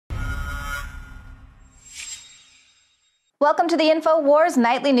Welcome to the INFOWARS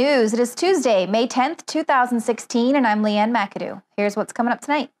Nightly News. It is Tuesday, May 10th, 2016, and I'm Leanne McAdoo. Here's what's coming up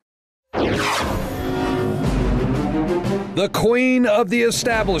tonight. The queen of the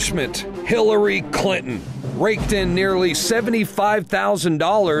establishment, Hillary Clinton, raked in nearly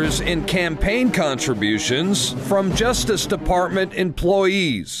 $75,000 in campaign contributions from Justice Department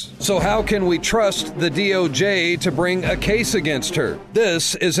employees. So how can we trust the DOJ to bring a case against her?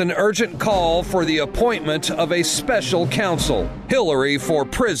 This is an urgent call for the appointment of a special counsel, Hillary for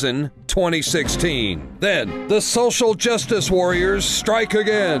Prison 2016. Then, the social justice warriors strike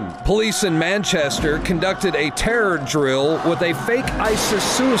again. Police in Manchester conducted a terror drill with a fake ISIS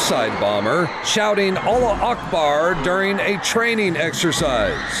suicide bomber, shouting Allah Akbar during a training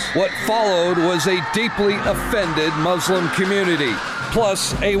exercise. What followed was a deeply offended Muslim community,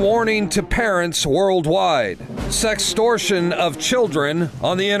 plus a warning to parents worldwide. Sextortion of children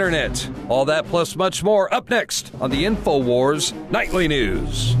on the internet. All that plus much more up next on the INFOWARS Nightly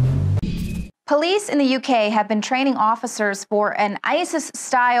News. Police in the UK have been training officers for an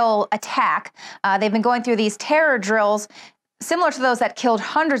ISIS-style attack. They've been going through these terror drills similar to those that killed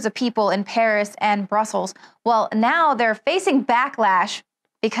hundreds of people in Paris and Brussels. Well, now they're facing backlash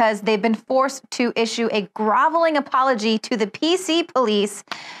because they've been forced to issue a groveling apology to the PC police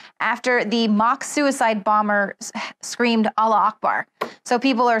after the mock suicide bomber screamed Allah Akbar. So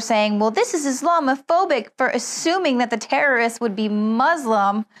people are saying, well, this is Islamophobic for assuming that the terrorists would be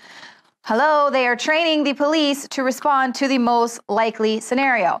Muslim. Hello, they are training the police to respond to the most likely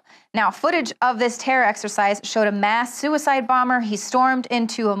scenario. Now, footage of this terror exercise showed a mass suicide bomber. He stormed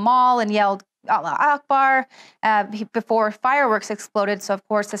into a mall and yelled Allah Akbar before fireworks exploded. So, of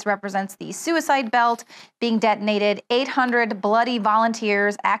course, this represents the suicide belt being detonated. 800 bloody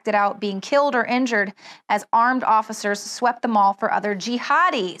volunteers acted out being killed or injured as armed officers swept the mall for other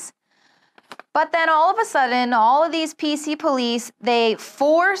jihadis. But then all of a sudden, all of these PC police, they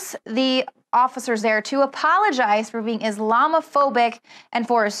force the officers there to apologize for being Islamophobic and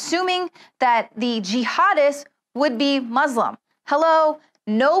for assuming that the jihadists would be Muslim. Hello,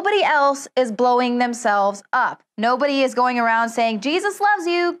 nobody else is blowing themselves up. Nobody is going around saying, Jesus loves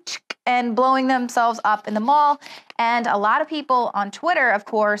you, and blowing themselves up in the mall. And a lot of people on Twitter, of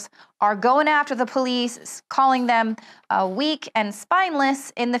course, are going after the police, calling them weak and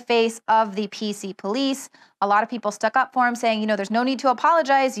spineless in the face of the PC police. A lot of people stuck up for him, saying, you know, there's no need to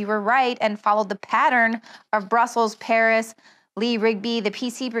apologize. You were right, and followed the pattern of Brussels, Paris, Lee Rigby. The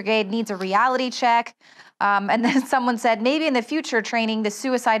PC brigade needs a reality check. And then someone said, maybe in the future training, the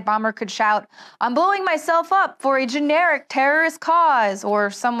suicide bomber could shout, I'm blowing myself up for a generic terrorist cause. Or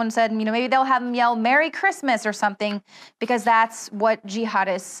someone said, you know, maybe they'll have him yell Merry Christmas or something, because that's what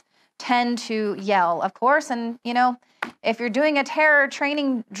jihadists tend to yell, of course. And, you know, if you're doing a terror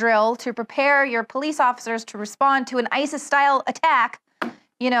training drill to prepare your police officers to respond to an ISIS-style attack,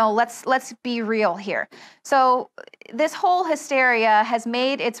 you know, let's be real here. So this whole hysteria has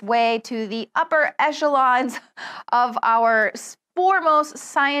made its way to the upper echelons of our foremost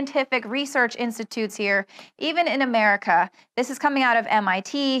scientific research institutes here, even in America. This is coming out of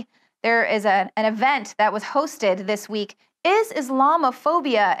MIT. There is an event that was hosted this week. Is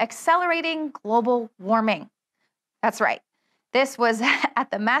Islamophobia accelerating global warming? That's right. This was at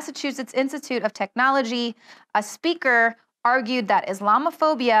the Massachusetts Institute of Technology. A speaker argued that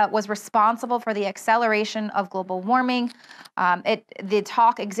Islamophobia was responsible for the acceleration of global warming. The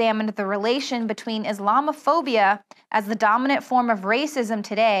talk examined the relation between Islamophobia as the dominant form of racism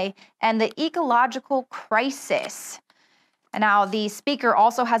today and the ecological crisis. And now the speaker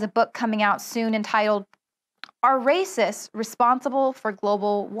also has a book coming out soon entitled, Are Racists Responsible for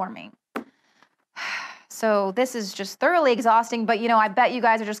Global Warming? So this is just thoroughly exhausting, but, you know, I bet you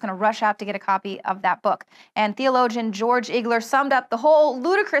guys are just going to rush out to get a copy of that book. And theologian George Igler summed up the whole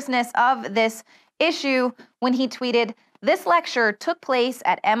ludicrousness of this issue when he tweeted, this lecture took place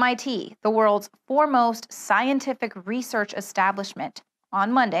at MIT, the world's foremost scientific research establishment,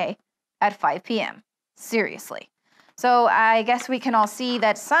 on Monday at 5 p.m. Seriously. So I guess we can all see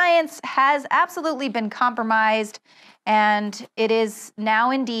that science has absolutely been compromised, and it is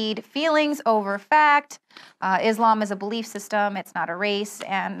now indeed feelings over fact. Islam is a belief system, it's not a race,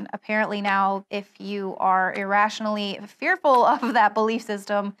 and apparently now if you are irrationally fearful of that belief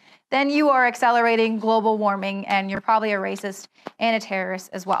system, then you are accelerating global warming, and you're probably a racist and a terrorist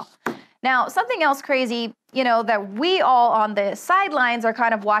as well. Now, something else crazy, you know, that we all on the sidelines are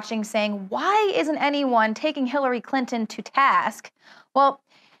kind of watching, saying, why isn't anyone taking Hillary Clinton to task? Well,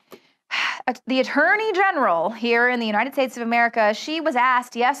 the Attorney General here in the United States of America, she was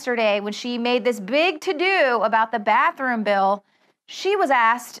asked yesterday when she made this big to-do about the bathroom bill, she was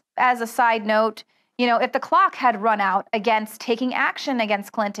asked, as a side note, if the clock had run out against taking action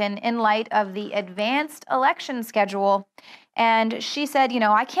against Clinton in light of the advanced election schedule. And she said,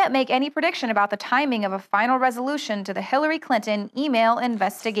 I can't make any prediction about the timing of a final resolution to the Hillary Clinton email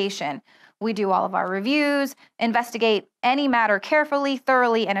investigation. We do all of our reviews, investigate any matter carefully,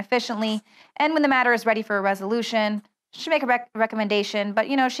 thoroughly, and efficiently. And when the matter is ready for a resolution, she make a recommendation. But,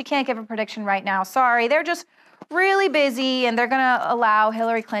 she can't give a prediction right now. Sorry, they're just really busy, and they're going to allow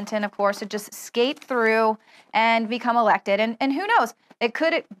Hillary Clinton, of course, to just skate through and become elected. And who knows? It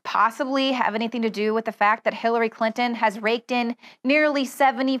could possibly have anything to do with the fact that Hillary Clinton has raked in nearly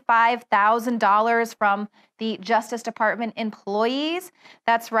 $75,000 from the Justice Department employees.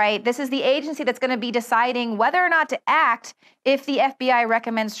 That's right. This is the agency that's going to be deciding whether or not to act if the FBI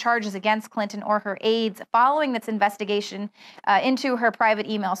recommends charges against Clinton or her aides following its investigation into her private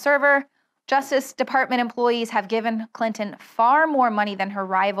email server. Justice Department employees have given Clinton far more money than her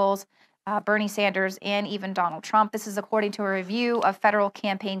rivals, Bernie Sanders, and even Donald Trump. This is according to a review of federal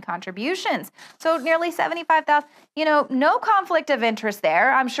campaign contributions. So nearly 75,000, no conflict of interest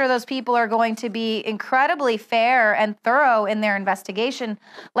there. I'm sure those people are going to be incredibly fair and thorough in their investigation,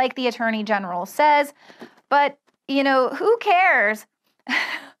 like the Attorney General says. But, who cares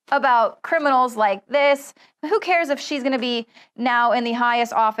about criminals like this? Who cares if she's going to be now in the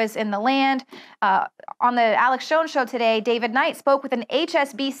highest office in the land? On the Alex Jones show today, David Knight spoke with an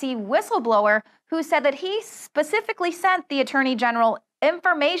HSBC whistleblower who said that he specifically sent the Attorney General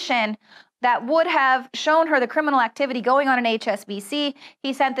information that would have shown her the criminal activity going on in HSBC.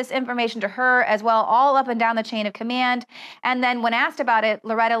 He sent this information to her as well, all up and down the chain of command. And then when asked about it,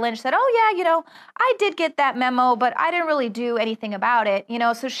 Loretta Lynch said, oh yeah, I did get that memo, but I didn't really do anything about it.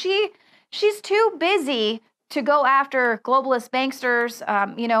 So she's too busy to go after globalist banksters,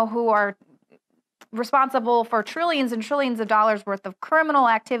 who are responsible for trillions and trillions of dollars worth of criminal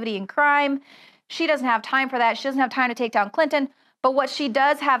activity and crime. She doesn't have time for that. She doesn't have time to take down Clinton. But what she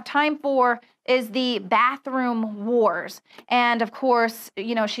does have time for is the bathroom wars. And of course,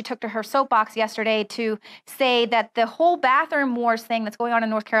 she took to her soapbox yesterday to say that the whole bathroom wars thing that's going on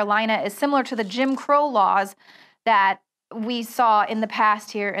in North Carolina is similar to the Jim Crow laws that we saw in the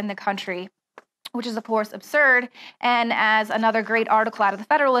past here in the country, which is, of course, absurd. And as another great article out of the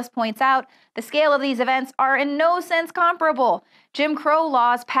Federalist points out, the scale of these events are in no sense comparable. Jim Crow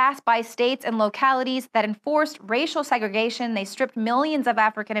laws passed by states and localities that enforced racial segregation. They stripped millions of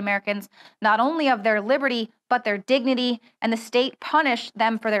African Americans not only of their liberty, but their dignity, and the state punished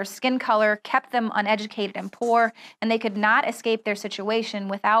them for their skin color, kept them uneducated and poor, and they could not escape their situation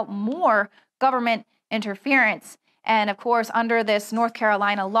without more government interference. And of course, under this North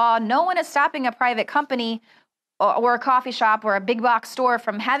Carolina law, no one is stopping a private company or a coffee shop or a big box store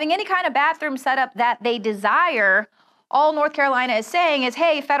from having any kind of bathroom setup that they desire. All North Carolina is saying is,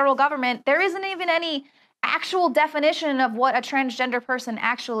 hey, federal government, there isn't even any actual definition of what a transgender person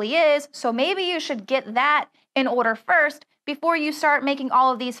actually is. So maybe you should get that in order first before you start making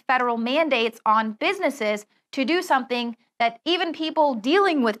all of these federal mandates on businesses to do something that even people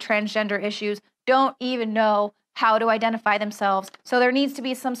dealing with transgender issues don't even know how to identify themselves. So there needs to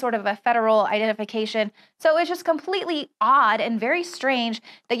be some sort of a federal identification. So it's just completely odd and very strange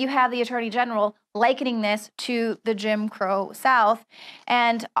that you have the Attorney General likening this to the Jim Crow South.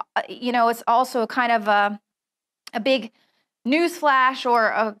 And, it's also kind of a big newsflash or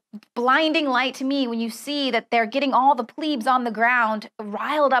a blinding light to me when you see that they're getting all the plebes on the ground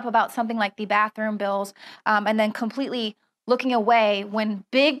riled up about something like the bathroom bills, and then completely looking away when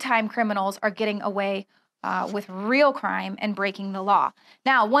big-time criminals are getting away with real crime and breaking the law.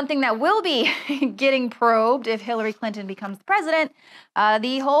 Now, one thing that will be getting probed if Hillary Clinton becomes president,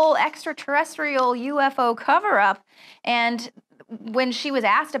 the whole extraterrestrial UFO cover-up. And when she was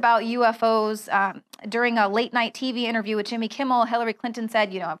asked about UFOs during a late-night TV interview with Jimmy Kimmel, Hillary Clinton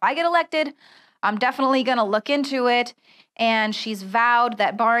said, if I get elected, I'm definitely going to look into it. And she's vowed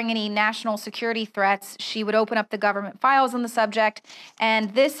that barring any national security threats, she would open up the government files on the subject.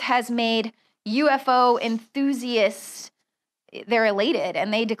 And this has made UFO enthusiasts, they're elated,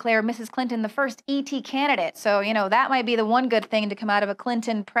 and they declare Mrs. Clinton the first ET candidate. So, that might be the one good thing to come out of a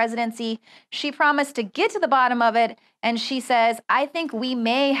Clinton presidency. She promised to get to the bottom of it, and she says, I think we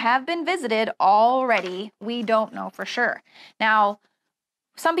may have been visited already. We don't know for sure. Now,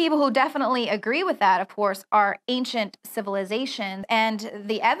 some people who definitely agree with that, of course, are ancient civilizations, and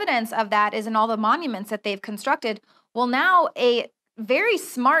the evidence of that is in all the monuments that they've constructed. Well, now a very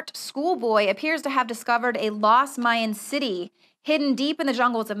smart schoolboy appears to have discovered a lost Mayan city hidden deep in the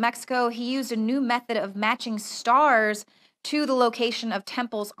jungles of Mexico. He used a new method of matching stars to the location of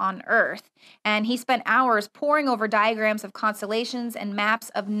temples on Earth. And he spent hours poring over diagrams of constellations and maps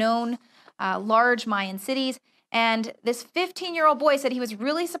of known large Mayan cities. And this 15-year-old boy said he was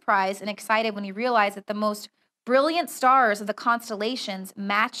really surprised and excited when he realized that the most brilliant stars of the constellations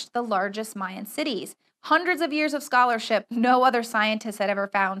matched the largest Mayan cities. Hundreds of years of scholarship, no other scientist had ever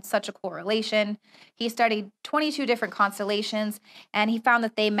found such a correlation. He studied 22 different constellations, and he found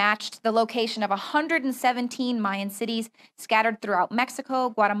that they matched the location of 117 Mayan cities scattered throughout Mexico,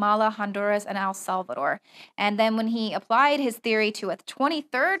 Guatemala, Honduras, and El Salvador. And then when he applied his theory to a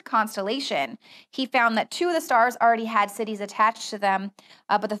 23rd constellation, he found that 2 of the stars already had cities attached to them,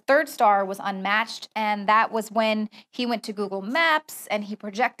 but the 3rd star was unmatched, and that was when he went to Google Maps and he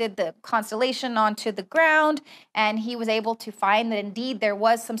projected the constellation onto the ground, and he was able to find that indeed there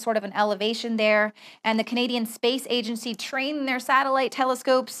was some sort of an elevation there, and the Canadian Space Agency trained their satellite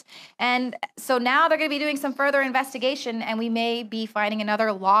telescopes, and so now they're going to be doing some further investigation, and we may be finding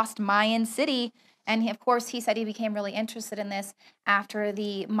another lost Mayan city. And of course, he said he became really interested in this after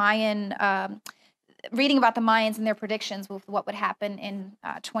the Mayan reading about the Mayans and their predictions with what would happen in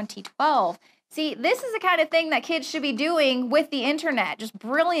 2012. See, this is the kind of thing that kids should be doing with the internet, just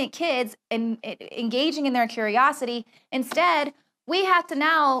brilliant kids and engaging in their curiosity. Instead, we have to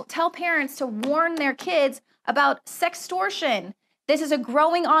now tell parents to warn their kids about sextortion. This is a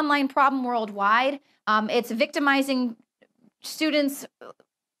growing online problem worldwide. It's victimizing students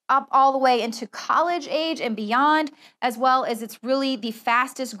up all the way into college age and beyond, as well as it's really the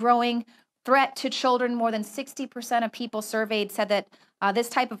fastest growing threat to children. More than 60% of people surveyed said that this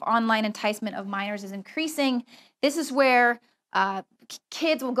type of online enticement of minors is increasing. This is where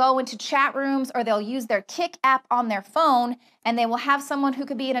kids will go into chat rooms, or they'll use their Kik app on their phone, and they will have someone who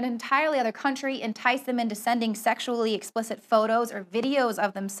could be in an entirely other country entice them into sending sexually explicit photos or videos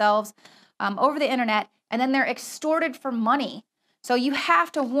of themselves over the internet, and then they're extorted for money. So you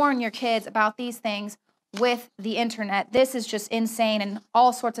have to warn your kids about these things with the internet. This is just insane, and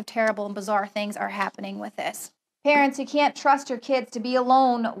all sorts of terrible and bizarre things are happening with this. Parents, you can't trust your kids to be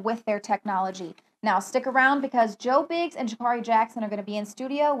alone with their technology. Now stick around, because Joe Biggs and Jakari Jackson are going to be in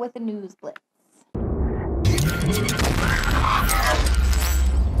studio with the News Blitz.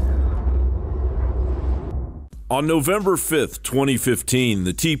 On November 5th, 2015,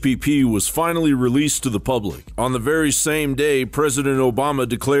 the TPP was finally released to the public. On the very same day, President Obama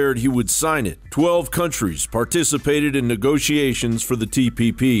declared he would sign it. 12 countries participated in negotiations for the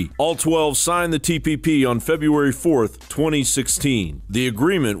TPP. All 12 signed the TPP on February 4th, 2016. The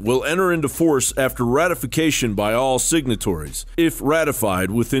agreement will enter into force after ratification by all signatories, if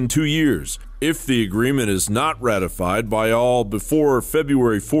ratified within 2 years. If the agreement is not ratified by all before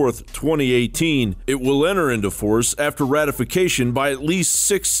February 4th, 2018, it will enter into force after ratification by at least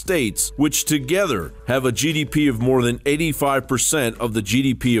 6 states, which together have a GDP of more than 85% of the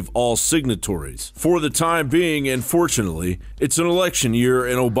GDP of all signatories. For the time being, and fortunately, it's an election year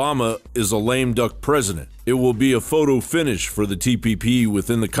and Obama is a lame duck president. It will be a photo finish for the TPP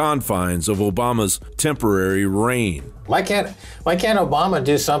within the confines of Obama's temporary reign. Why can't Obama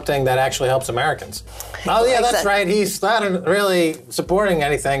do something that actually helps Americans? Oh, yeah, that's right. He's not really supporting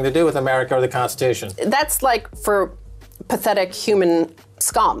anything to do with America or the Constitution. That's like for pathetic human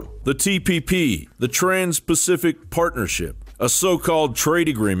scum. The TPP, the Trans-Pacific Partnership, a so-called trade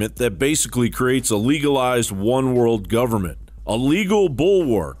agreement that basically creates a legalized one-world government, a legal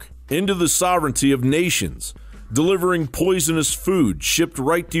bulwark into the sovereignty of nations, delivering poisonous food shipped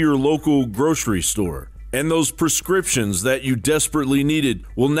right to your local grocery store. And those prescriptions that you desperately needed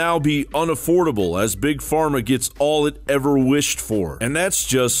will now be unaffordable as Big Pharma gets all it ever wished for. And that's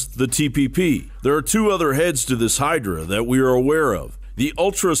just the TPP. There are 2 other heads to this hydra that we are aware of. The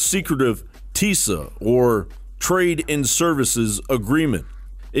ultra-secretive TISA, or Trade in Services Agreement,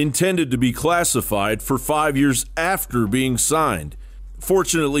 intended to be classified for 5 years after being signed.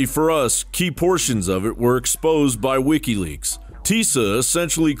 Fortunately for us, key portions of it were exposed by WikiLeaks. TISA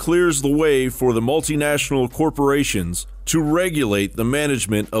essentially clears the way for the multinational corporations to regulate the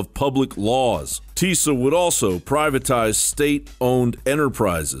management of public laws. TISA would also privatize state-owned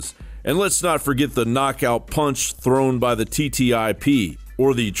enterprises. And let's not forget the knockout punch thrown by the TTIP,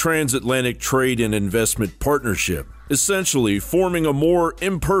 or the Transatlantic Trade and Investment Partnership, essentially forming a more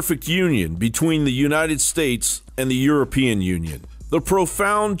imperfect union between the United States and the European Union. The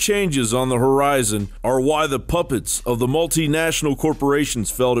profound changes on the horizon are why the puppets of the multinational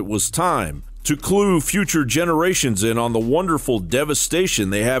corporations felt it was time to clue future generations in on the wonderful devastation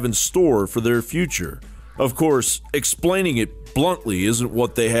they have in store for their future. Of course, explaining it bluntly isn't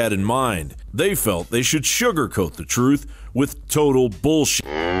what they had in mind. They felt they should sugarcoat the truth with total bullshit.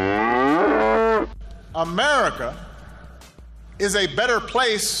 America is a better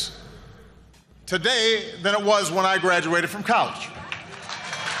place today than it was when I graduated from college.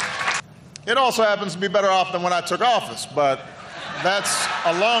 It also happens to be better off than when I took office, but that's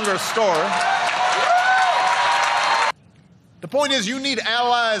a longer story. The point is, you need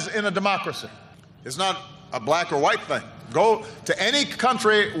allies in a democracy. It's not a black or white thing. Go to any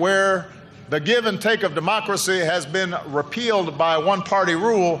country where the give and take of democracy has been repealed by one-party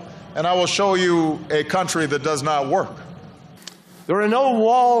rule, and I will show you a country that does not work. There are no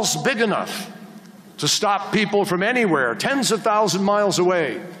walls big enough to stop people from anywhere, tens of thousands of miles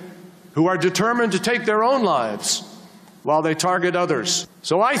away, who are determined to take their own lives while they target others.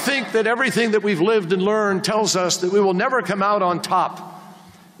 So I think that everything that we've lived and learned tells us that we will never come out on top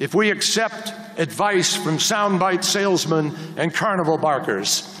if we accept advice from soundbite salesmen and carnival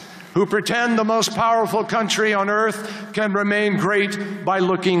barkers who pretend the most powerful country on earth can remain great by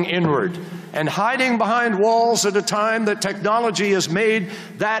looking inward and hiding behind walls at a time that technology has made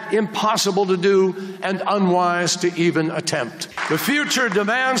that impossible to do and unwise to even attempt. The future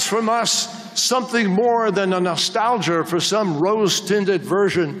demands from us something more than a nostalgia for some rose-tinted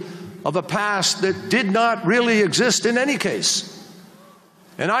version of a past that did not really exist in any case.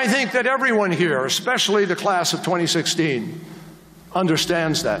 And I think that everyone here, especially the class of 2016,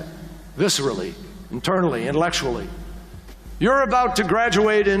 understands that viscerally, internally, intellectually. You're about to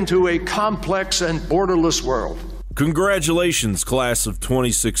graduate into a complex and borderless world. Congratulations, class of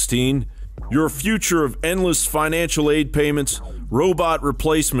 2016. Your future of endless financial aid payments, robot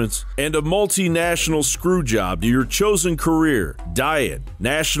replacements, and a multinational screw job to your chosen career, diet,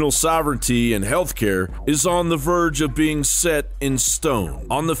 national sovereignty, and healthcare is on the verge of being set in stone,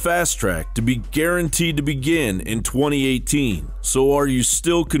 on the fast track to be guaranteed to begin in 2018. So are you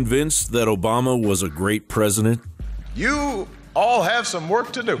still convinced that Obama was a great president? You all have some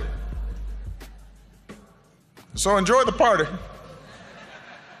work to do. So enjoy the party,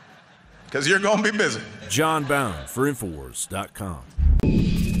 because you're going to be busy. John Bound for INFOWARS.com.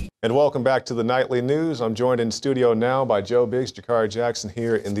 And welcome back to the Nightly News. I'm joined in studio now by Joe Biggs, Jakari Jackson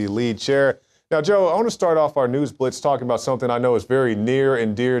here in the lead chair. Now, Joe, I want to start off our news blitz talking about something I know is very near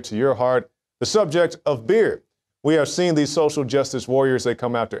and dear to your heart, the subject of beer. We have seen these social justice warriors. They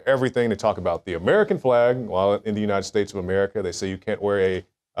come after everything. They talk about the American flag. While in the United States of America, they say you can't wear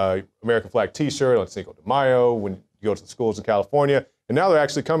a American flag T-shirt on Cinco de Mayo when you go to the schools in California. And now they're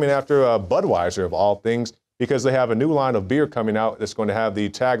actually coming after Budweiser, of all things, because they have a new line of beer coming out that's going to have the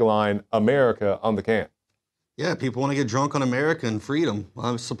tagline "America" on the can. Yeah, people want to get drunk on America and freedom.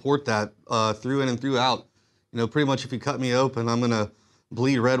 I support that through in and throughout. You know, pretty much if you cut me open, I'm going to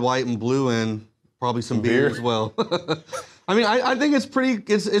bleed red, white, and blue and probably some beer as well. I mean, I think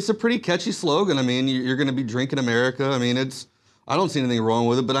it's a pretty catchy slogan. I mean, you're going to be drinking America. I mean, I don't see anything wrong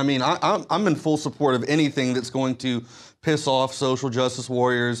with it, but I mean, I'm in full support of anything that's going to piss off social justice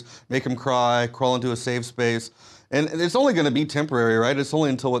warriors, make them cry, crawl into a safe space. And it's only going to be temporary, right? It's only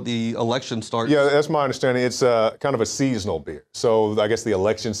until the election starts. Yeah, that's my understanding. It's kind of a seasonal beer. So I guess the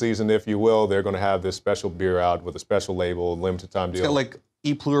election season, if you will, they're going to have this special beer out with a special label, limited time deal. It's got like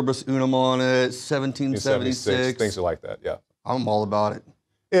E Pluribus Unum on it, 1776. Things like that, yeah. I'm all about it.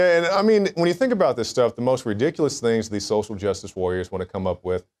 Yeah, and I mean, when you think about this stuff, the most ridiculous things these social justice warriors want to come up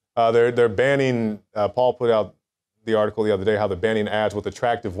with, they're banning, Paul put out the article the other day, how they're banning ads with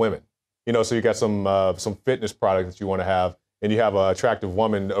attractive women. You know, so you got some fitness product that you want to have, and you have an attractive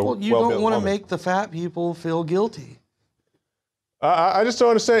woman. Well, you don't want to make the fat people feel guilty. I just don't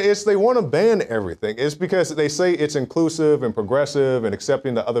understand. They want to ban everything. It's because they say it's inclusive and progressive and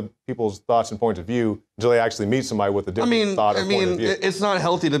accepting to other people's thoughts and points of view until they actually meet somebody with a different thought or point of view. It's not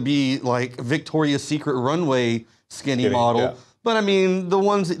healthy to be like Victoria's Secret runway skinny model. Yeah. But I mean, the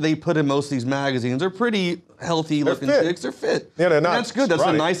ones that they put in most of these magazines are pretty healthy looking chicks. They're fit. Yeah, they're not. And that's good. That's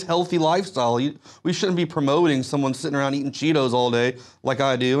a nice, healthy lifestyle. We shouldn't be promoting someone sitting around eating Cheetos all day like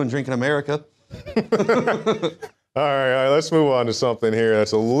I do and drinking America. All right, let's move on to something here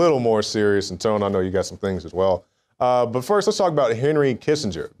that's a little more serious in tone. I know you got some things as well. But first, let's talk about Henry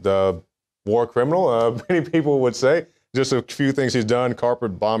Kissinger, the war criminal, many people would say. Just a few things he's done: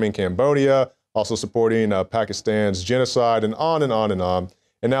 carpet bombing Cambodia, also supporting Pakistan's genocide, and on and on and on.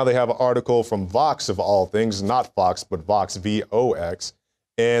 And now they have an article from Vox, of all things, not Fox, but Vox, V-O-X.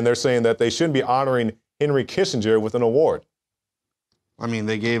 And they're saying that they shouldn't be honoring Henry Kissinger with an award. I mean,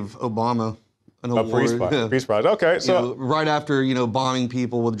 they gave Obama an award. Peace Prize. Okay, so right after bombing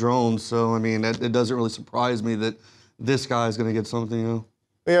people with drones. So I mean, it doesn't really surprise me that this guy's going to get something.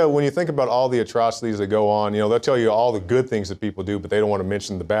 Yeah, when you think about all the atrocities that go on, they'll tell you all the good things that people do, but they don't want to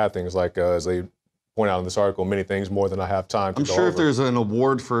mention the bad things. Like as they point out in this article, many things more than I have time to I'm sure if there's an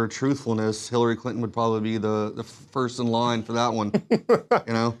award for truthfulness, Hillary Clinton would probably be the first in line for that one.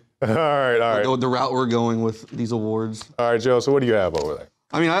 All right. The route we're going with these awards. All right, Joe. So what do you have over there?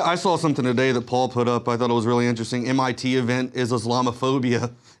 I mean, I saw something today that Paul put up. I thought it was really interesting. MIT event is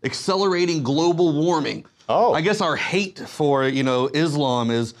Islamophobia accelerating global warming. Oh. I guess our hate for,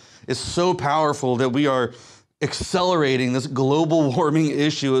 Islam is so powerful that we are accelerating this global warming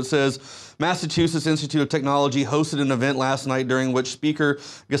issue. It says Massachusetts Institute of Technology hosted an event last night during which speaker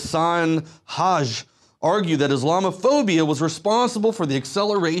Ghassan Haj argued that Islamophobia was responsible for the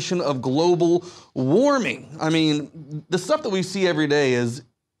acceleration of global warming. I mean, the stuff that we see every day is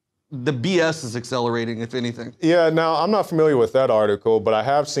the BS is accelerating, if anything. Yeah, now, I'm not familiar with that article, but I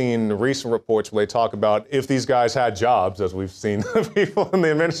have seen recent reports where they talk about if these guys had jobs, as we've seen people in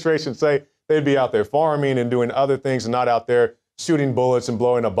the administration say, they'd be out there farming and doing other things and not out there shooting bullets and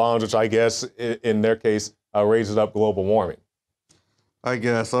blowing up bombs, which I guess, in their case, raises up global warming. I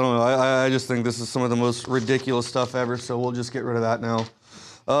guess. I don't know. I just think this is some of the most ridiculous stuff ever, so we'll just get rid of that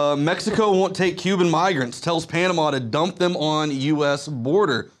now. Mexico won't take Cuban migrants, tells Panama to dump them on U.S.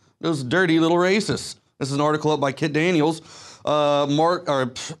 border. Those dirty little racists. This is an article up by Kit Daniels.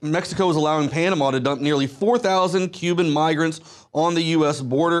 Mexico is allowing Panama to dump nearly 4,000 Cuban migrants on the U.S.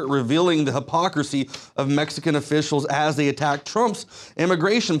 border, revealing the hypocrisy of Mexican officials as they attack Trump's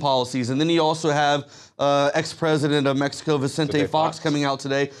immigration policies. And then you also have ex-president of Mexico, Vicente Fox, coming out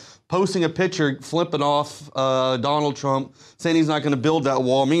today, posting a picture, flipping off Donald Trump, saying he's not going to build that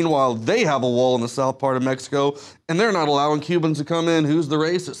wall. Meanwhile, they have a wall in the south part of Mexico, and they're not allowing Cubans to come in. Who's the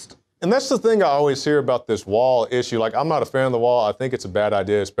racist? And that's the thing I always hear about this wall issue. Like, I'm not a fan of the wall. I think it's a bad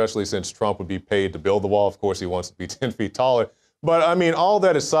idea, especially since Trump would be paid to build the wall. Of course, he wants to be 10 feet taller. But, I mean, all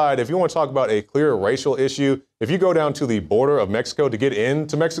that aside, if you want to talk about a clear racial issue, if you go down to the border of Mexico to get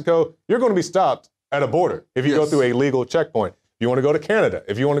into Mexico, you're going to be stopped at a border if you go through a legal checkpoint. If you want to go to Canada,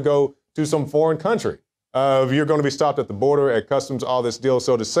 if you want to go to some foreign country, you're going to be stopped at the border, at customs, all this deal.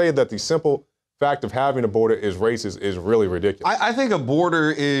 So to say that the simple fact of having a border is racist is really ridiculous. I think a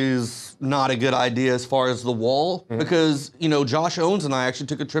border is not a good idea as far as the wall, because, Josh Owens and I actually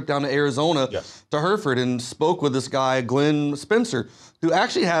took a trip down to Arizona to Hereford and spoke with this guy, Glenn Spencer, who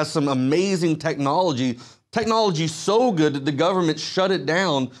actually has some amazing technology so good that the government shut it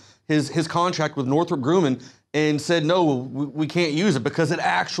down, his contract with Northrop Grumman, and said, no, we can't use it because it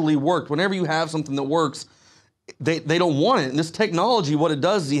actually worked. Whenever you have something that works, they don't want it. And this technology, what it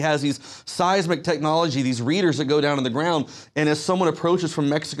does is he has these seismic technology, these readers that go down in the ground. And as someone approaches from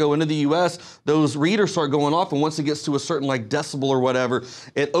Mexico into the U.S., those readers start going off. And once it gets to a certain decibel or whatever,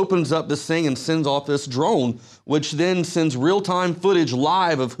 it opens up this thing and sends off this drone, which then sends real-time footage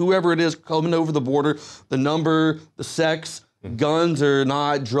live of whoever it is coming over the border, the number, the sex, guns or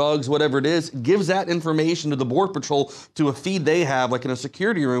not, drugs, whatever it is, gives that information to the Border Patrol to a feed they have, like in a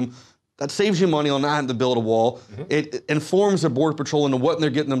security room. That saves you money on not having to build a wall. It informs the Border Patrol into what they're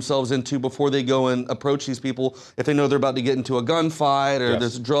getting themselves into before they go and approach these people. If they know they're about to get into a gunfight or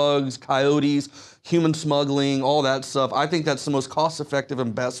there's drugs, coyotes, human smuggling, all that stuff. I think that's the most cost-effective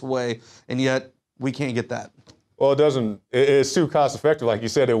and best way, and yet we can't get that. Well, it doesn't. It's too cost-effective. Like you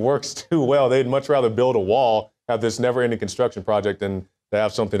said, it works too well. They'd much rather build a wall, have this never-ending construction project, than to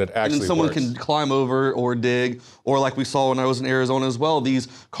have something that actually and then someone works. Can climb over or dig, or like we saw when I was in Arizona as well, these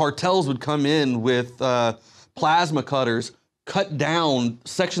cartels would come in with plasma cutters, cut down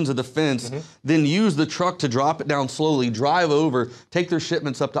sections of the fence, then use the truck to drop it down slowly, drive over, take their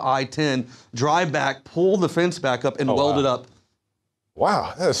shipments up to I-10, drive back, pull the fence back up, and weld it up.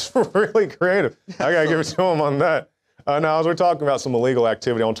 Wow, that's really creative. I got to give it to him on that. Now, as we're talking about some illegal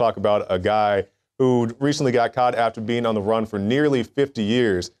activity, I want to talk about a guy who recently got caught after being on the run for nearly 50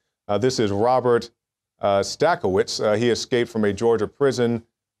 years. This is Robert Stakowicz. He escaped from a Georgia prison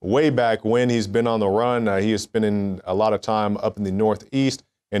way back when. He's been on the run. He is spending a lot of time up in the Northeast,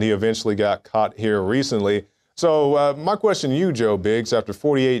 and he eventually got caught here recently. So my question to you, Joe Biggs, after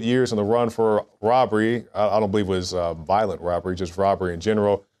 48 years on the run for robbery, I don't believe it was violent robbery, just robbery in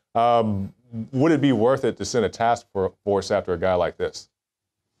general, would it be worth it to send a task force after a guy like this?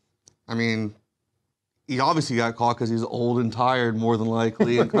 I mean, he obviously got caught because he's old and tired, more than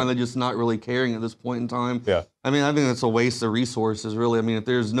likely, and kind of just not really caring at this point in time. Yeah. I mean, I think that's a waste of resources, really. I mean, if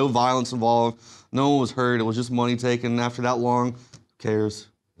there's no violence involved, no one was hurt, it was just money taken. After that long, who cares?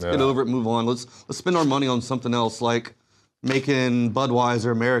 Let's get over it, move on. Let's spend our money on something else, like making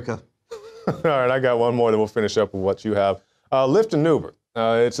Budweiser America. All right, I got one more, then we'll finish up with what you have. Lyft and Uber.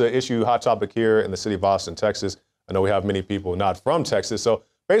 It's an issue, hot topic here in the city of Austin, Texas. I know we have many people not from Texas, so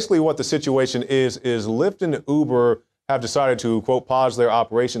basically what the situation is Lyft and Uber have decided to, quote, pause their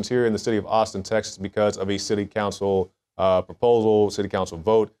operations here in the city of Austin, Texas because of a city council proposal, city council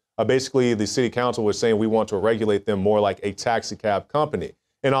vote. Basically, the city council was saying we want to regulate them more like a taxi cab company.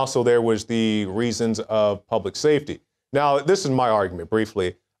 And also there was the reasons of public safety. Now, this is my argument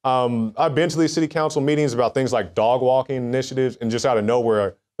briefly. I've been to these city council meetings about things like dog walking initiatives, and just out of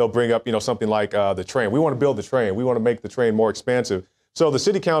nowhere, they'll bring up, something like the train. We want to build the train. We want to make the train more expansive. So the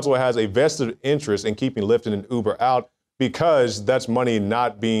city council has a vested interest in keeping Lyft and Uber out because that's money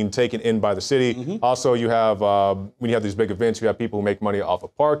not being taken in by the city. Also, you have, when you have these big events, you have people who make money off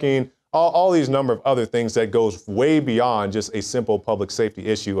of parking, all these number of other things that goes way beyond just a simple public safety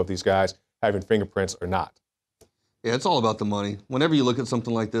issue of these guys having fingerprints or not. Yeah, it's all about the money. Whenever you look at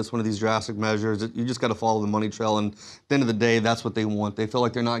something like this, one of these drastic measures, you just got to follow the money trail. And at the end of the day, that's what they want. They feel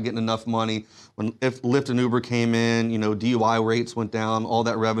like they're not getting enough money. If Lyft and Uber came in, DUI rates went down, all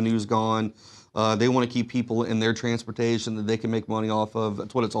that revenue's gone. They want to keep people in their transportation that they can make money off of.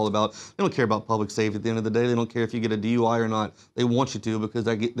 That's what it's all about. They don't care about public safety at the end of the day. They don't care if you get a DUI or not. They want you to because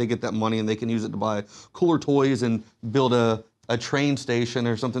they get that money and they can use it to buy cooler toys and build a train station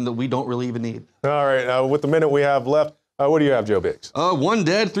or something that we don't really even need. All right, with the minute we have left, what do you have, Joe Biggs? 1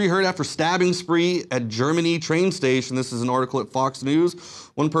 dead, 3 hurt after stabbing spree at Germany train station. This is an article at Fox News.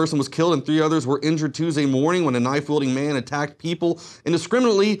 1 person was killed and 3 others were injured Tuesday morning when a knife-wielding man attacked people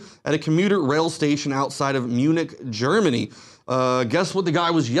indiscriminately at a commuter rail station outside of Munich, Germany. Guess what the guy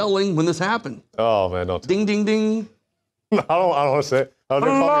was yelling when this happened? Oh, man, don't. Ding, ding, ding. I don't want to say it.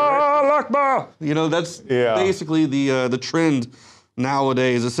 Allah Akbar. That's basically the trend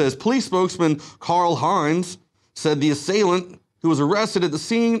nowadays. It says police spokesman Karl Heinz said the assailant who was arrested at the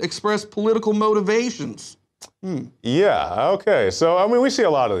scene expressed political motivations. Yeah, okay. So, we see a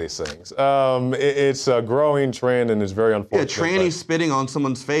lot of these things. It's a growing trend and it's very unfortunate. Yeah, tranny spitting on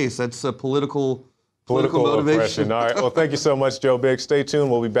someone's face. That's a political motivation. Oppression. All right. Well, thank you so much, Joe Biggs. Stay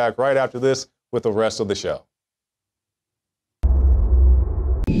tuned. We'll be back right after this with the rest of the show.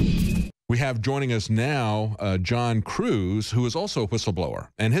 We have joining us now John Cruz, who is also a whistleblower,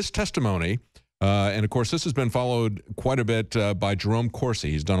 and his testimony, and of course this has been followed quite a bit by Jerome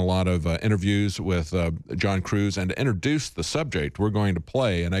Corsi. He's done a lot of interviews with John Cruz, and to introduce the subject, we're going to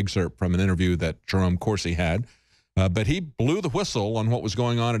play an excerpt from an interview that Jerome Corsi had, but he blew the whistle on what was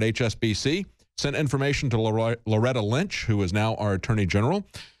going on at HSBC, sent information to Loretta Lynch, who is now our Attorney General.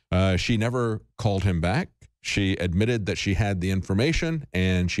 She never called him back. She admitted that she had the information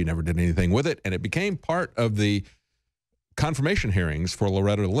and she never did anything with it. And it became part of the confirmation hearings for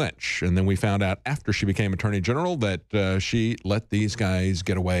Loretta Lynch. And then we found out after she became Attorney General that she let these guys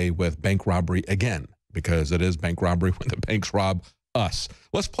get away with bank robbery again, because it is bank robbery when the banks rob us.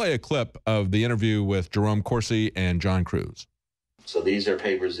 Let's play a clip of the interview with Jerome Corsi and John Cruz. So these are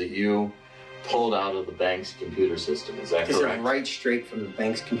papers that you pulled out of the bank's computer system, is that correct? This is right straight from the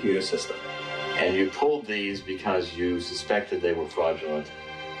bank's computer system. And you pulled these because you suspected they were fraudulent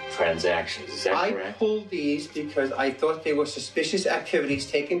transactions, is that correct? I pulled these because I thought there were suspicious activities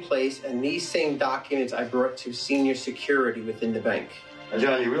taking place, and these same documents I brought to senior security within the bank. Now,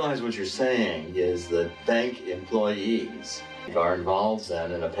 John, you realize what you're saying is that bank employees are involved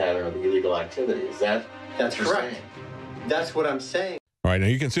then in a pattern of illegal activity. Is that That's what you're correct. saying? That's what I'm saying. All right, now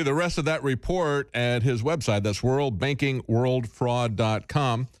you can see the rest of that report at his website. That's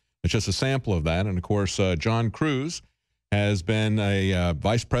worldbankingworldfraud.com. It's just a sample of that. And, of course, John Cruz has been a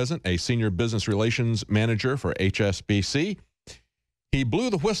vice president, a senior business relations manager for HSBC. He blew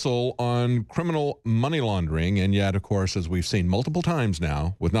the whistle on criminal money laundering. And yet, of course, as we've seen multiple times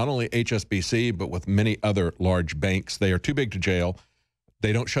now, with not only HSBC, but with many other large banks, they are too big to jail.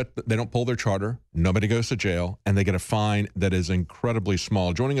 They don't pull their charter. Nobody goes to jail, and they get a fine that is incredibly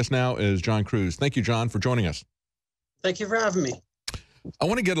small. Joining us now is John Cruz. Thank you, John, for joining us. Thank you for having me. I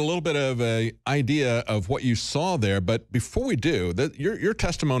want to get a little bit of an idea of what you saw there, but before we do, your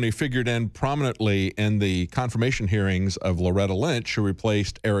testimony figured in prominently in the confirmation hearings of Loretta Lynch, who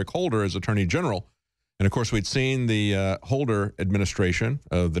replaced Eric Holder as Attorney General. And of course, we'd seen the Holder administration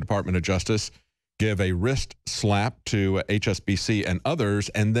of the Department of Justice give a wrist slap to HSBC and others,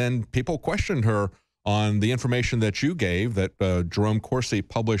 and then people questioned her on the information that you gave that Jerome Corsi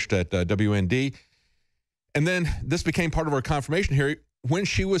published at WND. And then this became part of our confirmation hearing. When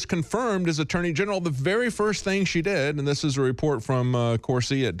she was confirmed as Attorney General, the very first thing she did, and this is a report from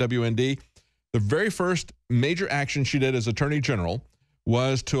Corsi at WND, the very first major action she did as Attorney General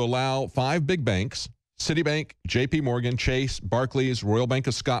was to allow 5 big banks, Citibank, JP Morgan, Chase, Barclays, Royal Bank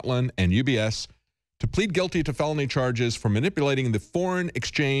of Scotland, and UBS, to plead guilty to felony charges for manipulating the foreign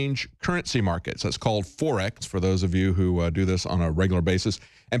exchange currency markets. That's called Forex, for those of you who do this on a regular basis,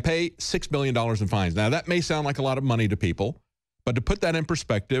 and pay $6 billion in fines. Now, that may sound like a lot of money to people, but to put that in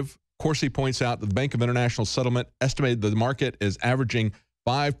perspective, Corsi points out that the Bank of International Settlement estimated that the market is averaging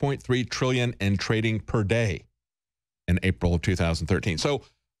 $5.3 trillion in trading per day in April of 2013. So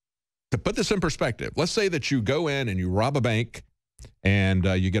to put this in perspective, let's say that you go in and you rob a bank and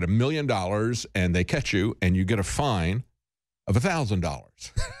you get $1 million and they catch you and you get a fine of $1,000.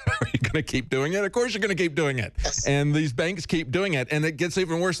 Are you going to keep doing it? Of course you're going to keep doing it. Yes. And these banks keep doing it. And it gets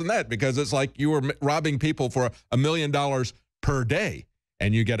even worse than that because it's like you were robbing people for $1 million per day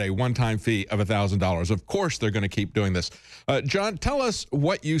and you get a one-time fee of $1,000. Of course they're going to keep doing this. John, tell us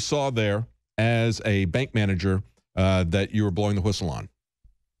what you saw there as a bank manager that you were blowing the whistle on.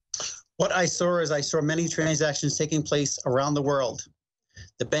 What I saw is I saw many transactions taking place around the world.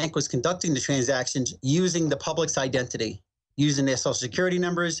 The bank was conducting the transactions using the public's identity, using their social security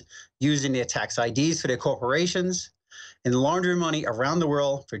numbers, using their tax IDs for their corporations, and laundering money around the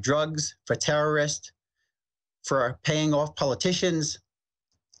world for drugs, for terrorists, for paying off politicians.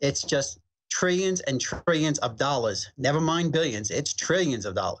 It's just trillions and trillions of dollars. Never mind billions. It's trillions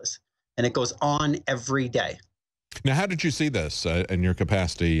of dollars. And it goes on every day. Now, how did you see this in your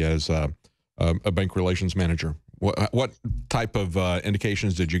capacity as a bank relations manager? What type of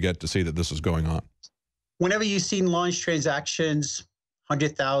indications did you get to see that this was going on? Whenever you've seen large transactions,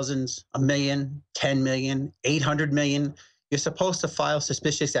 100,000, a million, 10 million, 800 million, you're supposed to file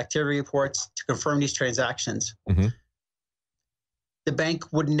suspicious activity reports to confirm these transactions. Mm-hmm. The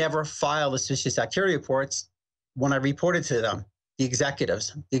bank would never file the suspicious activity reports when I reported to them, the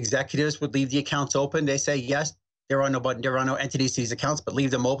executives. The executives would leave the accounts open. They say, yes, there are no entities to these accounts, but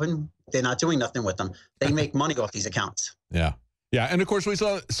leave them open. They're not doing nothing with them. They make money off these accounts. Yeah. Yeah, and of course we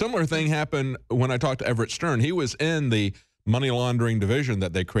saw a similar thing happen when I talked to Everett Stern. He was in the money laundering division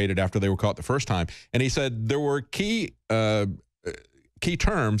that they created after they were caught the first time, and he said there were key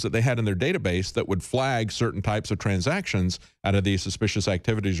terms that they had in their database that would flag certain types of transactions out of these suspicious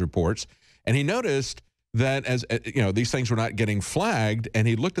activities reports. And he noticed that as these things were not getting flagged, and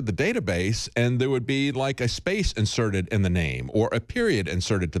he looked at the database and there would be like a space inserted in the name or a period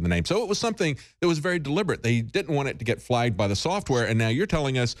inserted to the name. So it was something that was very deliberate. They didn't want it to get flagged by the software. And now you're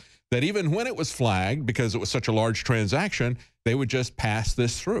telling us that even when it was flagged, because it was such a large transaction, they would just pass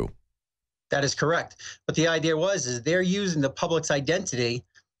this through. That is correct. But the idea is they're using the public's identity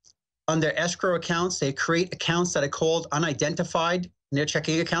on their escrow accounts. They create accounts that are called unidentified in their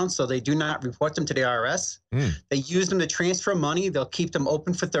checking accounts, so they do not report them to the IRS. They use them to transfer money. They'll keep them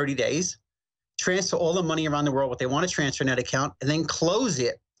open for 30 days, transfer all the money around the world, what they want to transfer in that account, and then close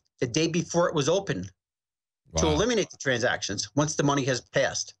it the day before it was open to eliminate the transactions once the money has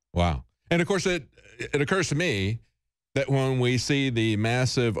passed. Wow. And of course, it occurs to me that when we see the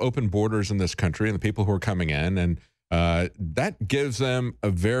massive open borders in this country and the people who are coming in, and that gives them a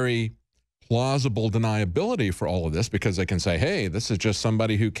very plausible deniability for all of this, because they can say, hey, this is just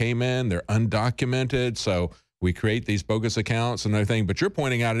somebody who came in, they're undocumented, so we create these bogus accounts and everything. But you're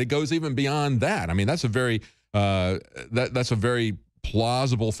pointing out it goes even beyond that. I mean, that's a very that's a very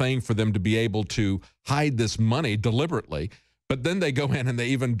plausible thing for them to be able to hide this money deliberately. But then they go in and they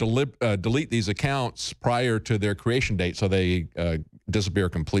even delete these accounts prior to their creation date, so they disappear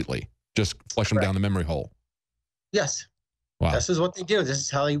completely, just flush them down the memory hole. Yes. Wow. This is what they do. This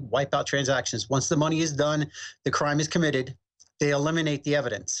is how they wipe out transactions. Once the money is done, the crime is committed, they eliminate the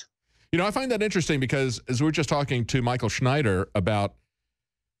evidence. You know, I find that interesting because as we were just talking to Michael Schneider about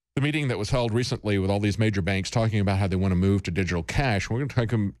the meeting that was held recently with all these major banks talking about how they want to move to digital cash. We're going to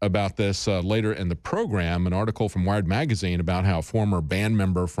talk about this later in the program, an article from Wired Magazine about how a former band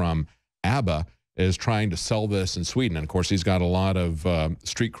member from ABBA is trying to sell this in Sweden. And of course, he's got a lot of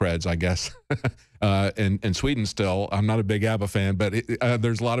street creds, I guess, in Sweden still. I'm not a big ABBA fan, but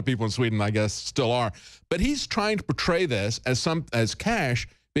there's a lot of people in Sweden, I guess, still are. But he's trying to portray this as cash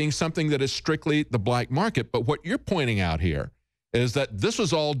being something that is strictly the black market. But what you're pointing out here is that this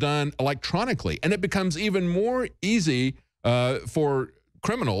was all done electronically, and it becomes even more easy for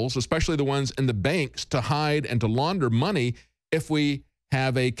criminals, especially the ones in the banks, to hide and to launder money if we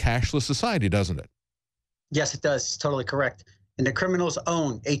have a cashless society, doesn't it? Yes, it does. It's totally correct. And the criminals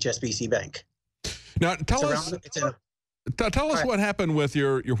own HSBC Bank. Now, tell us what happened with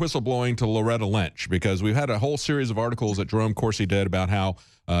your whistleblowing to Loretta Lynch, because we've had a whole series of articles that Jerome Corsi did about how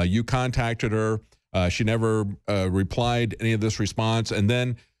you contacted her. She never replied any of this response. And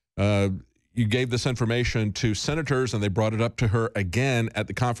then you gave this information to senators, and they brought it up to her again at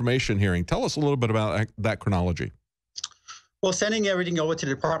the confirmation hearing. Tell us a little bit about that chronology. Well, sending everything over to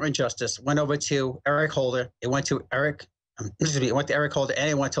the Department of Justice, went over to Eric Holder. It went to Eric Holder, and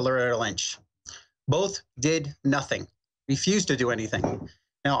it went to Loretta Lynch. Both did nothing, refused to do anything.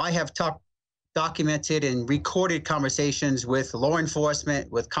 Now, I have documented and recorded conversations with law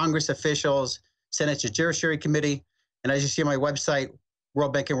enforcement, with Congress officials, Senate Judiciary Committee, and as you see on my website,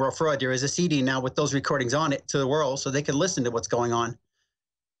 World Bank and World Fraud, there is a CD now with those recordings on it to the world so they can listen to what's going on.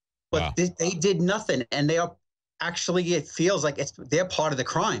 But they did nothing, and they are actually, it feels like they're part of the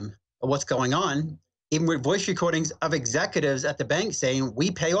crime of what's going on, even with voice recordings of executives at the bank saying,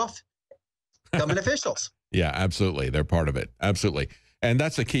 we pay off government officials. Yeah, absolutely. They're part of it. Absolutely. And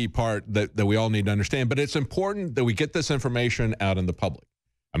that's a key part that we all need to understand. But it's important that we get this information out in the public.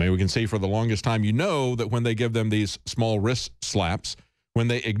 I mean, we can see for the longest time, you know, that when they give them these small wrist slaps, when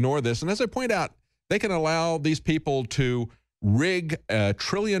they ignore this, and as I point out, they can allow these people to rig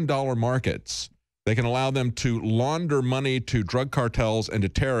trillion-dollar markets. They can allow them to launder money to drug cartels and to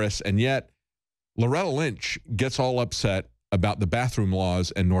terrorists, and yet Loretta Lynch gets all upset about the bathroom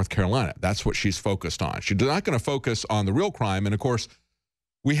laws in North Carolina. That's what she's focused on. She's not going to focus on the real crime, and of course,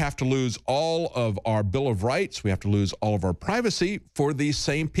 we have to lose all of our Bill of Rights. We have to lose all of our privacy for these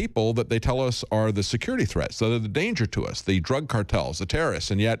same people that they tell us are the security threats, that are the danger to us, the drug cartels, the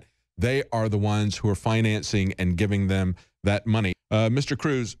terrorists, and yet they are the ones who are financing and giving them that money. Mr.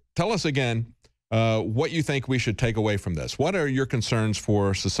 Cruz, tell us again what you think we should take away from this. What are your concerns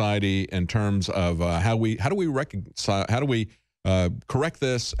for society in terms of how do we reconcile, how do we correct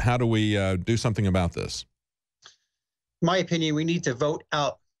this? How do we do something about this? In my opinion, we need to vote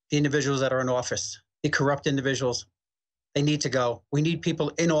out the individuals that are in office, the corrupt individuals. They need to go. We need people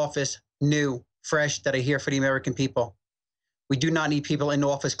in office, new, fresh, that are here for the American people. We do not need people in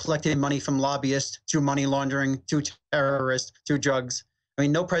office collecting money from lobbyists, through money laundering, through terrorists, through drugs. I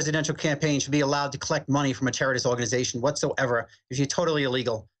mean, no presidential campaign should be allowed to collect money from a terrorist organization whatsoever. It's totally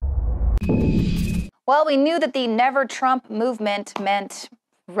illegal. Well, we knew that the Never Trump movement meant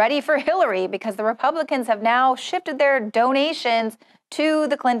ready for Hillary, because the Republicans have now shifted their donations to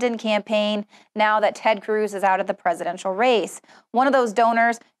the Clinton campaign now that Ted Cruz is out of the presidential race. One of those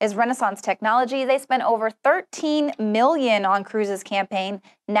donors is Renaissance Technology. They spent over $13 million on Cruz's campaign.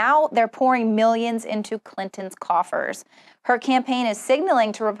 Now they're pouring millions into Clinton's coffers. Her campaign is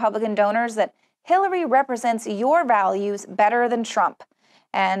signaling to Republican donors that Hillary represents your values better than Trump.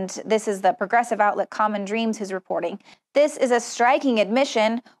 And this is the progressive outlet Common Dreams who's reporting. This is a striking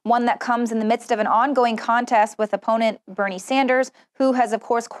admission, one that comes in the midst of an ongoing contest with opponent Bernie Sanders, who has, of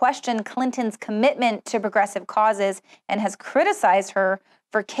course, questioned Clinton's commitment to progressive causes and has criticized her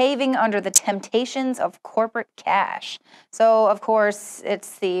for caving under the temptations of corporate cash. So, of course,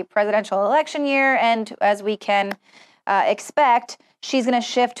 it's the presidential election year, and as we can expect, she's going to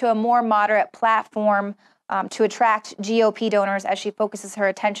shift to a more moderate platform to attract GOP donors as she focuses her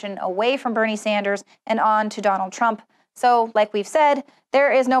attention away from Bernie Sanders and on to Donald Trump. So, like we've said,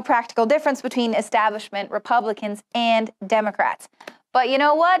 there is no practical difference between establishment Republicans and Democrats. But you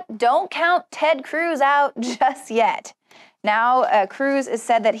know what? Don't count Ted Cruz out just yet. Now, Cruz has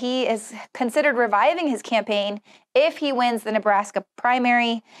said that he is considered reviving his campaign if he wins the Nebraska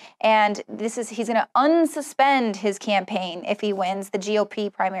primary, and he's going to unsuspend his campaign if he wins the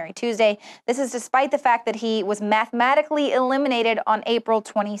GOP primary Tuesday. This is despite the fact that he was mathematically eliminated on April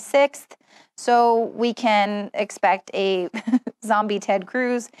 26th. So we can expect a zombie Ted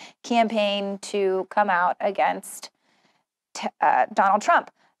Cruz campaign to come out against Donald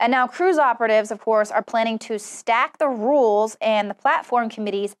Trump. And now Cruz operatives, of course, are planning to stack the rules and the platform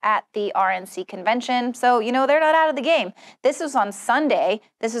committees at the RNC convention. So, you know, they're not out of the game. This was on Sunday.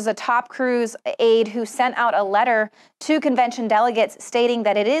 This is a top Cruz aide who sent out a letter to convention delegates stating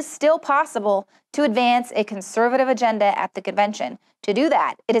that it is still possible to advance a conservative agenda at the convention. To do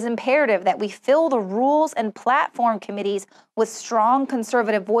that, it is imperative that we fill the rules and platform committees with strong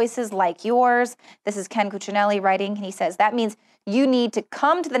conservative voices like yours. This is Ken Cuccinelli writing, and he says that means you need to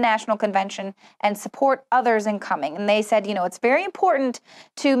come to the national convention and support others in coming. And they said, you know, it's very important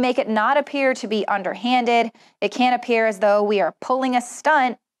to make it not appear to be underhanded. It can't appear as though we are pulling a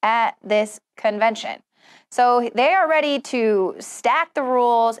stunt at this convention. So they are ready to stack the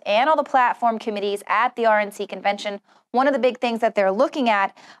rules and all the platform committees at the RNC convention. One of the big things that they're looking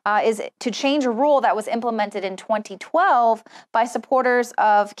at is to change a rule that was implemented in 2012 by supporters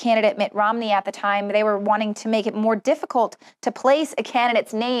of candidate Mitt Romney at the time. They were wanting to make it more difficult to place a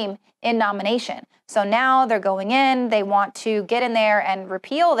candidate's name in nomination. So now they're going in, they want to get in there and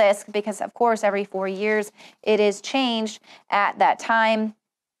repeal this because, of course, every 4 years it is changed at that time.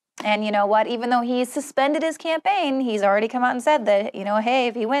 And you know what? Even though he's suspended his campaign, he's already come out and said that, you know, hey,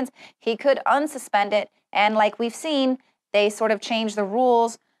 if he wins, he could unsuspend it. And like we've seen, they sort of change the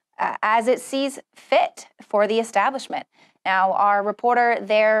rules as it sees fit for the establishment. Now, our reporter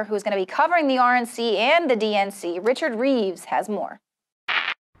there who's going to be covering the RNC and the DNC, Richard Reeves, has more.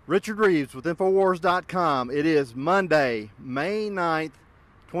 Richard Reeves with INFOWARS.com. It is Monday, May 9th,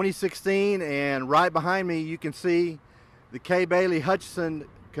 2016, and right behind me you can see the Kay Bailey Hutchison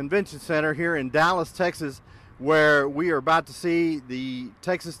Convention Center here in Dallas, Texas, where we are about to see the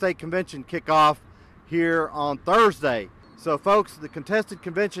Texas State Convention kick off here on Thursday. So folks, the contested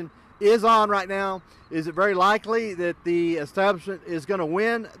convention is on right now. Is it very likely that the establishment is going to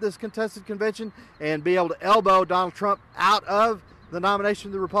win this contested convention and be able to elbow Donald Trump out of the nomination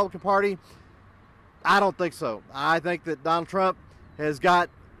of the Republican Party? I don't think so. I think that Donald Trump has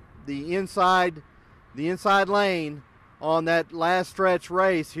got the inside lane on that last stretch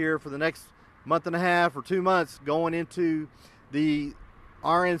race here for the next month and a half or 2 months going into the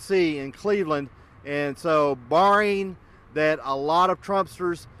RNC in Cleveland. And so barring that a lot of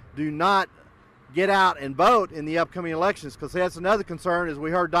Trumpsters do not get out and vote in the upcoming elections, because that's another concern, is we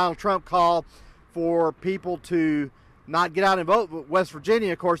heard Donald Trump call for people to not get out and vote. But West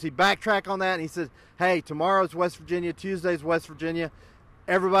Virginia, of course, he backtracked on that and he said, hey, tomorrow's West Virginia, Tuesday's West Virginia.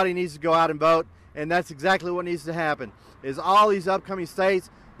 Everybody needs to go out and vote. And that's exactly what needs to happen, is all these upcoming states,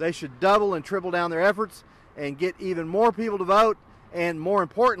 they should double and triple down their efforts and get even more people to vote, and more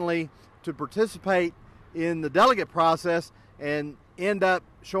importantly, to participate in the delegate process and end up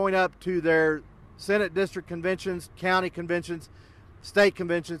showing up to their Senate district conventions, county conventions, state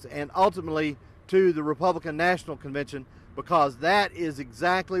conventions, and ultimately to the Republican National Convention, because that is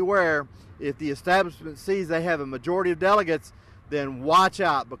exactly where, if the establishment sees they have a majority of delegates, then watch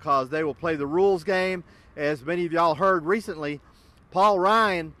out, because they will play the rules game. As many of y'all heard recently, Paul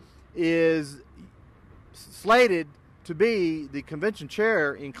Ryan is slated to be the convention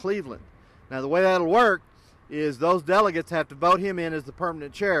chair in Cleveland. Now, the way that'll work is those delegates have to vote him in as the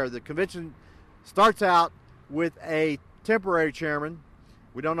permanent chair. The convention starts out with a temporary chairman.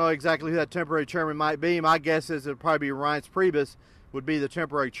 We don't know exactly who that temporary chairman might be. My guess is it'll probably be Reince Priebus would be the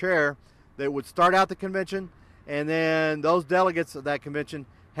temporary chair that would start out the convention, and then those delegates of that convention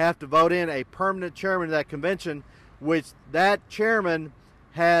have to vote in a permanent chairman of that convention, which that chairman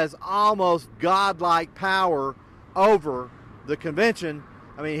has almost godlike power over the convention.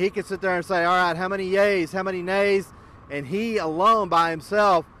 I mean, he can sit there and say, all right, how many yays, how many nays, and he alone by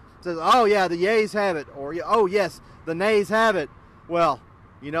himself says, oh yeah, the yays have it, or oh yes, the nays have it. Well,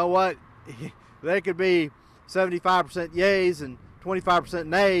 you know what? They could be 75% yays and 25%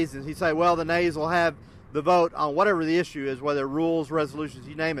 nays, and he'd say, well, the nays will have the vote on whatever the issue is, whether rules, resolutions,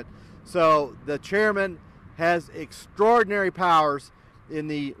 you name it. So the chairman has extraordinary powers in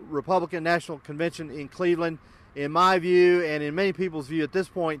the Republican National Convention in Cleveland. In my view, and in many people's view at this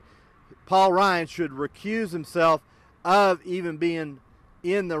point, Paul Ryan should recuse himself of even being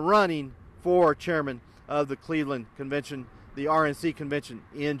in the running for chairman of the Cleveland Convention, the RNC Convention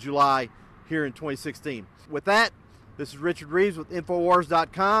in July here in 2016. With that, this is Richard Reeves with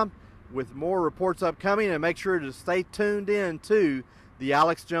INFOWARS.com with more reports upcoming, and make sure to stay tuned in to The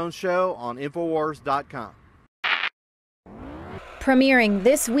Alex Jones Show on INFOWARS.com. Premiering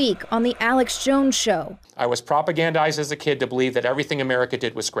this week on The Alex Jones Show. I was propagandized as a kid to believe that everything America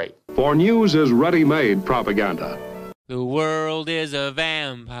did was great. For news is ready-made propaganda. The world is a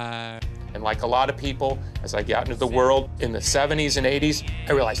vampire. And like a lot of people, as I got into the world in the 70s and 80s,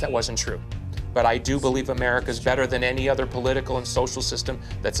 I realized that wasn't true. But I do believe America's better than any other political and social system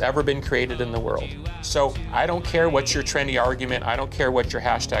that's ever been created in the world. So I don't care what your trendy argument, I don't care what your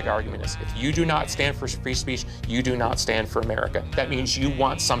hashtag argument is. If you do not stand for free speech, you do not stand for America. That means you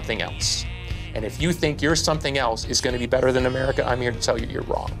want something else. And if you think your something else is going to be better than America, I'm here to tell you you're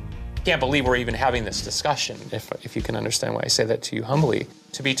wrong. I can't believe we're even having this discussion, if you can understand why I say that to you humbly.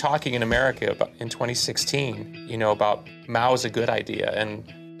 To be talking in America about, in 2016, about Mao's a good idea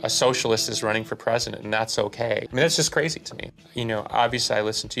and a socialist is running for president, and that's okay. I mean, that's just crazy to me. Obviously I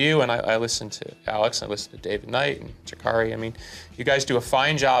listen to you, and I listen to Alex, and I listen to David Knight and Jakari. I mean, you guys do a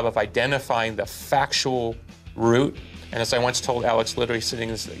fine job of identifying the factual root, and as I once told Alex, literally sitting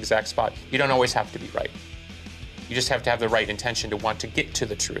in this exact spot, you don't always have to be right. You just have to have the right intention to want to get to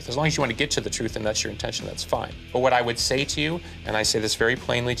the truth. As long as you want to get to the truth and that's your intention, that's fine. But what I would say to you, and I say this very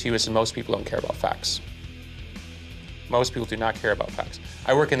plainly to you, is that most people don't care about facts. Most people do not care about facts.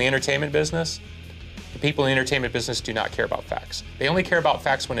 I work in the entertainment business. The people in the entertainment business do not care about facts. They only care about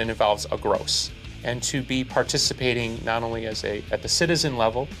facts when it involves a gross. And to be participating not only at the citizen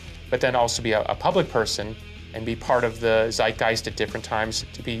level, but then also be a public person and be part of the zeitgeist at different times,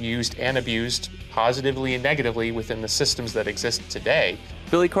 to be used and abused positively and negatively within the systems that exist today.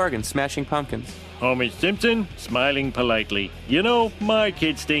 Billy Corgan, Smashing Pumpkins. Homer Simpson, smiling politely. My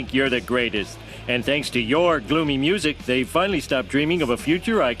kids think you're the greatest. And thanks to your gloomy music, they finally stopped dreaming of a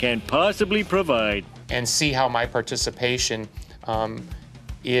future I can't possibly provide. And see how my participation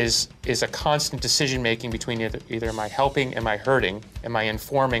is a constant decision-making between either am I helping, am I hurting, am I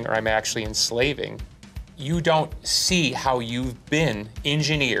informing, or am I actually enslaving. You don't see how you've been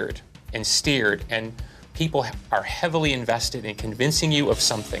engineered and steered, and people are heavily invested in convincing you of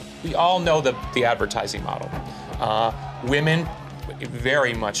something. We all know the advertising model. Women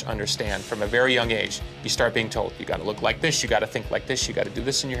very much understand from a very young age. You start being told, you got to look like this, you got to think like this, you got to do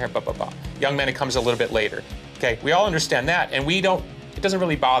this in your hair, blah, blah, blah. Young men, it comes a little bit later. Okay, we all understand that, and it doesn't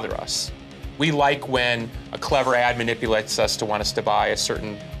really bother us. We like when a clever ad manipulates us to want us to buy a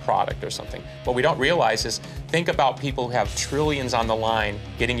certain product or something. What we don't realize is, think about people who have trillions on the line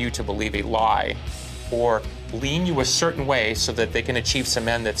getting you to believe a lie or lean you a certain way so that they can achieve some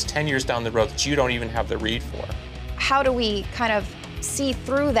end that's 10 years down the road that you don't even have the read for. How do we kind of see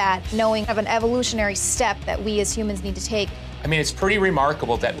through that, knowing of an evolutionary step that we as humans need to take? I mean, it's pretty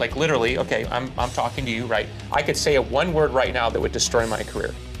remarkable that, like, literally, okay, I'm talking to you, right? I could say one word right now that would destroy my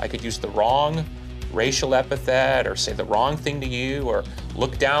career. I could use the wrong racial epithet or say the wrong thing to you or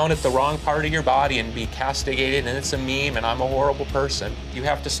look down at the wrong part of your body and be castigated and it's a meme and I'm a horrible person. You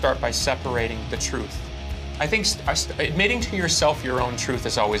have to start by separating the truth. I think admitting to yourself your own truth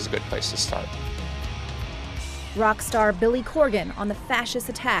is always a good place to start. Rock star Billy Corgan on the fascist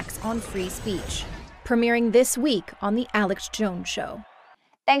attacks on free speech. Premiering this week on The Alex Jones Show.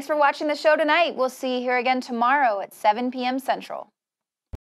 Thanks for watching the show tonight. We'll see you here again tomorrow at 7 p.m. Central.